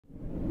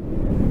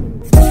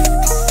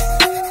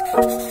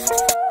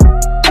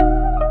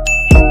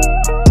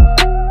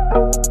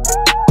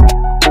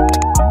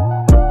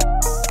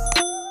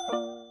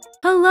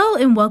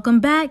and welcome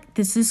back.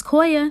 This is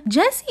Koya.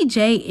 Jessie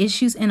J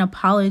issues an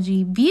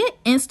apology via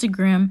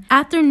Instagram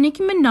after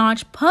Nicki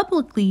Minaj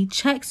publicly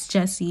checks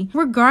Jessie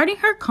regarding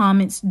her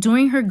comments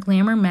during her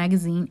Glamour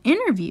Magazine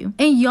interview.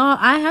 And y'all,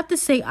 I have to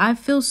say, I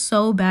feel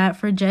so bad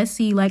for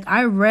Jessie. Like,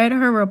 I read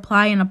her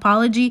reply and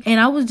apology and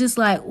I was just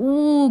like,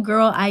 ooh,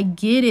 girl, I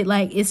get it.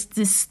 Like, it's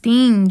this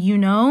sting, you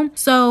know?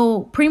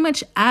 So pretty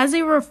much as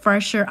a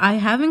refresher, I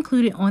have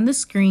included on the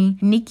screen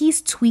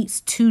Nicki's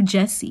tweets to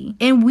Jessie.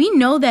 And we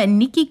know that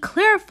Nicki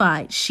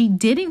clarified she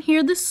didn't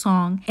hear the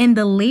song and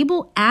the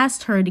label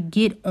asked her to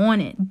get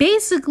on it.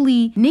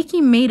 Basically,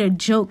 Nicki made a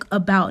joke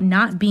about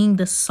not being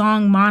the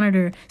song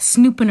monitor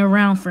snooping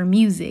around for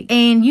music.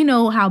 And you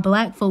know how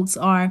black folks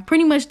are.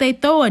 Pretty much they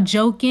throw a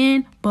joke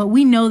in, but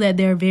we know that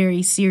they're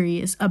very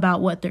serious about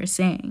what they're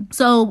saying.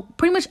 So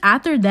pretty much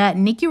after that,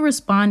 Nicki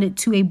responded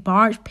to a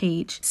Barge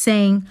page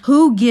saying,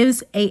 "Who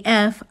gives a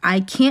F?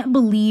 I can't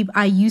believe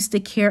I used to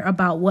care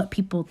about what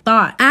people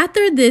thought."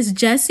 After this,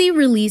 Jessie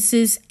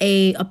releases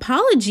a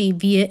apology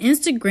via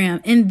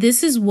Instagram, and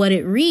this is what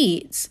it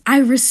reads. "I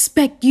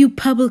respect you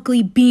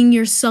publicly being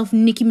yourself,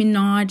 Nicki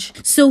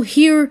Minaj. So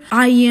here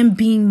I am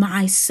being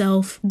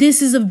myself.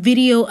 This is a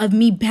video of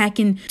me back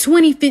in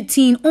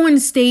 2015 on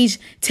stage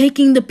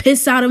taking the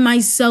piss out of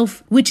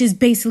myself, which is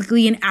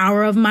basically an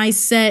hour of my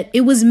set.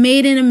 It was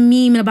made in a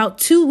meme about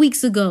 2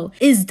 weeks ago.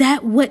 Is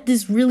that what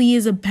this really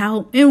is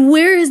about? And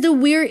where is the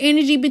weird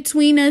energy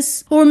between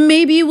us? Or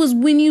maybe it was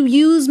when you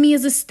used me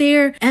as a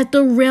stare at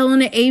the rail on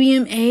the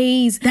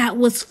ABMAs. That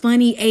was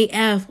funny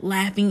AF,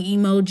 laughing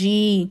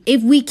emoji.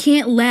 If we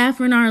can't laugh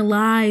in our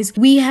lives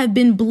we have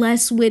been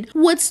blessed with,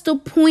 what's the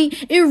point?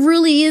 It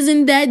really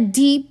isn't that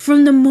deep.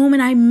 From the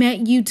moment I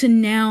met you to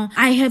now,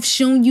 I have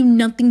shown you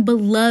nothing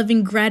but love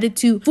and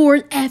gratitude. For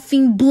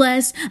effing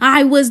blessed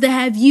I was to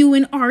have you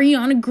and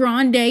Ariana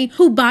Grande,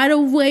 who by the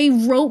way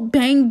wrote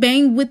Bang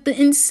Bang with the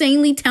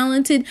insanely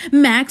talented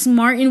Max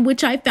Martin,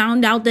 which I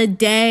found out the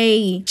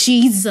day.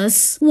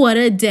 Jesus, what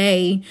a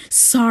day.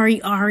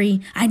 Sorry,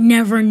 Ari, I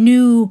never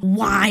knew.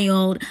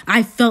 Wild.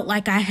 I felt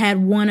like I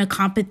had won a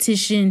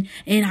competition,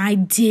 and I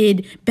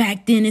did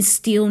back then and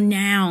still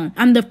now.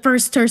 I'm the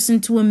first person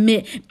to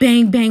admit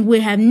Bang Bang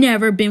would have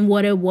never been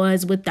what it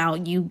was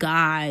without you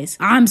guys.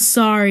 I'm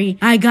sorry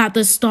I got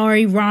the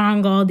story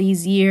wrong all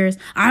these years.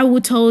 I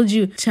would told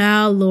you,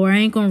 child lore. I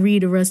ain't gonna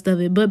read the rest of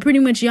it, but pretty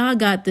much y'all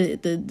got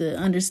the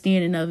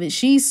understanding of it.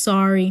 She's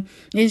sorry,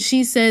 and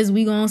she says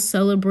we gonna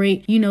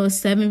celebrate, you know,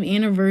 7th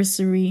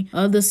anniversary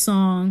of the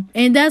song.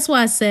 And that's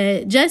why I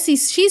said Jessie,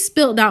 she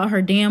spilled out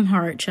her damn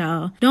heart,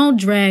 child. Don't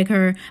drag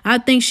her. I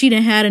think she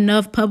done had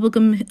enough public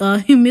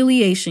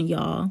humiliation,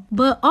 y'all.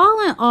 But all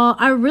in all,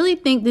 I really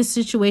think this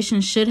situation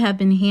should have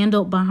been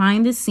handled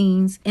behind the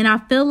scenes, and I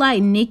feel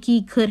like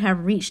Nicki could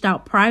have reached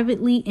out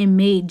privately and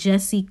made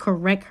Jessie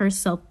correct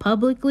herself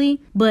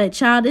publicly. But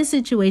child, this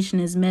situation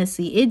is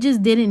messy. It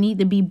just didn't need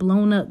to be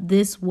blown up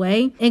this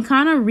way. And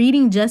kind of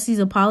reading Jessie's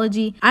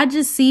apology, I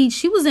just see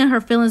she was in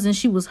her feelings and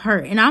she was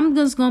hurt. And I'm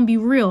just gonna be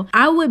real,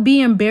 I would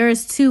be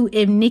embarrassed too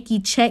if Nicki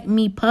checked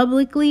me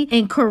publicly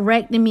and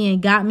corrected me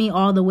and got me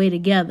all the way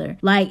together.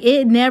 Like,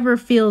 it never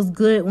feels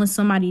good when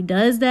somebody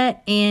does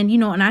that. And you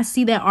know, and I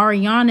see that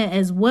Ariana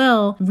as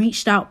well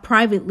reached out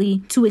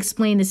privately to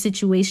explain the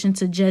situation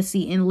to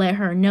Jessie and let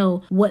her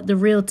know what the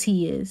real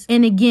tea is.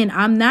 And again,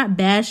 I'm not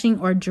bashing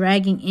or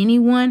dragging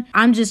anyone.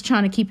 I'm just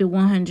trying to keep it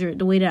 100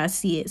 the way that I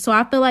see it. So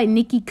I feel like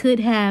Nicki could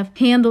have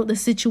handled the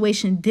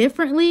situation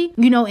differently,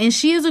 you know, and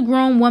she is a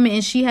grown woman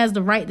and she has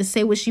the right to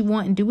say what she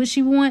wants and do what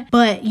she wants.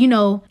 But, you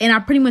know, and I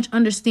pretty much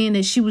understand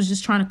that she was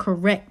just trying to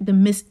correct the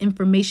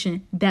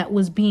misinformation that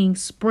was being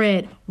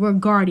spread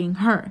regarding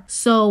her.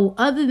 So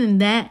other than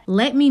that,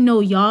 let me know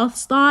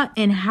y'all's thought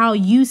and how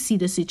you see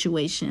the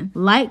situation.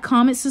 Like,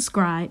 comment,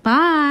 subscribe.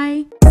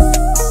 Bye.